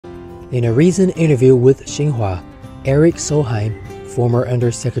In a recent interview with Xinhua, Erik Solheim, former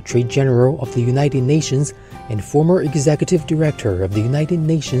Under-Secretary General of the United Nations and former Executive Director of the United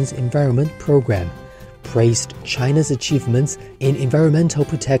Nations Environment Program, praised China's achievements in environmental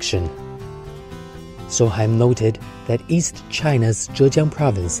protection. Solheim noted that East China's Zhejiang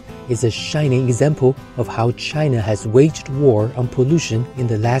province is a shining example of how China has waged war on pollution in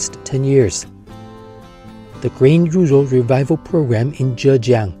the last 10 years. The Green Rural Revival Program in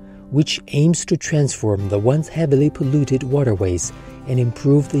Zhejiang, which aims to transform the once heavily polluted waterways and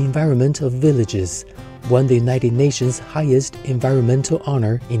improve the environment of villages, won the United Nations' highest environmental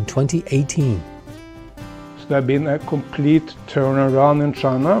honor in 2018. So there has been a complete turnaround in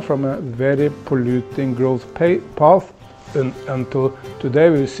China from a very polluting growth path until today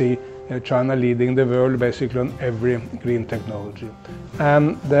we see China leading the world basically on every green technology.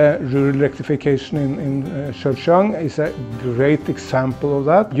 And the rural electrification in Zhejiang is a great example of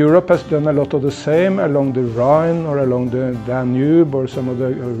that. Europe has done a lot of the same along the Rhine or along the Danube or some of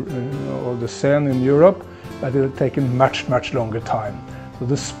the Seine in Europe, but it has taken much longer time. So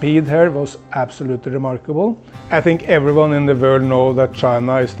the speed here was absolutely remarkable. I think everyone in the world knows that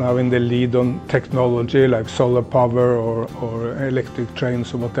China is now in the lead on technology like solar power or electric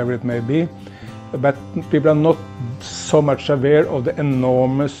trains or whatever it may be. But people are not so much aware of the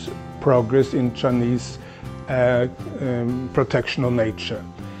enormous progress in Chinese protection of nature.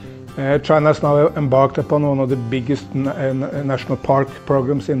 China has now embarked upon one of the biggest national park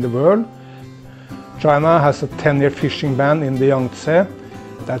programs in the world. China has a 10-year fishing ban in the Yangtze.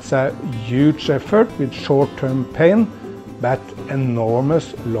 That's a huge effort with short-term pain, but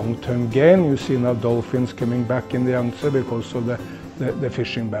enormous long-term gain. You see now dolphins coming back in the Yangtze because of the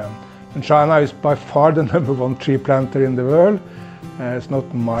fishing ban. And China is by far the #1 tree planter in the world. It's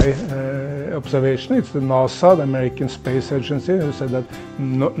not my observation, it's the NASA, the American Space Agency, who said that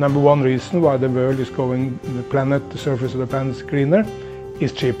 #1 reason why the world is going, the surface of the planet is greener,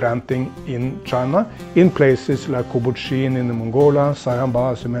 is tree planting in China, in places like Kobuchin in Mongolia,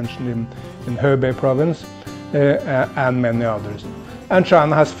 Sayamba, as you mentioned, in Hebei province, and many others. And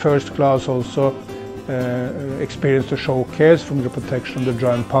China has first class also experience to showcase, from the protection of the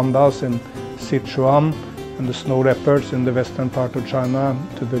giant pandas in Sichuan and the snow leopards in the western part of China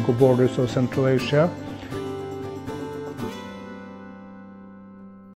to the borders of Central Asia.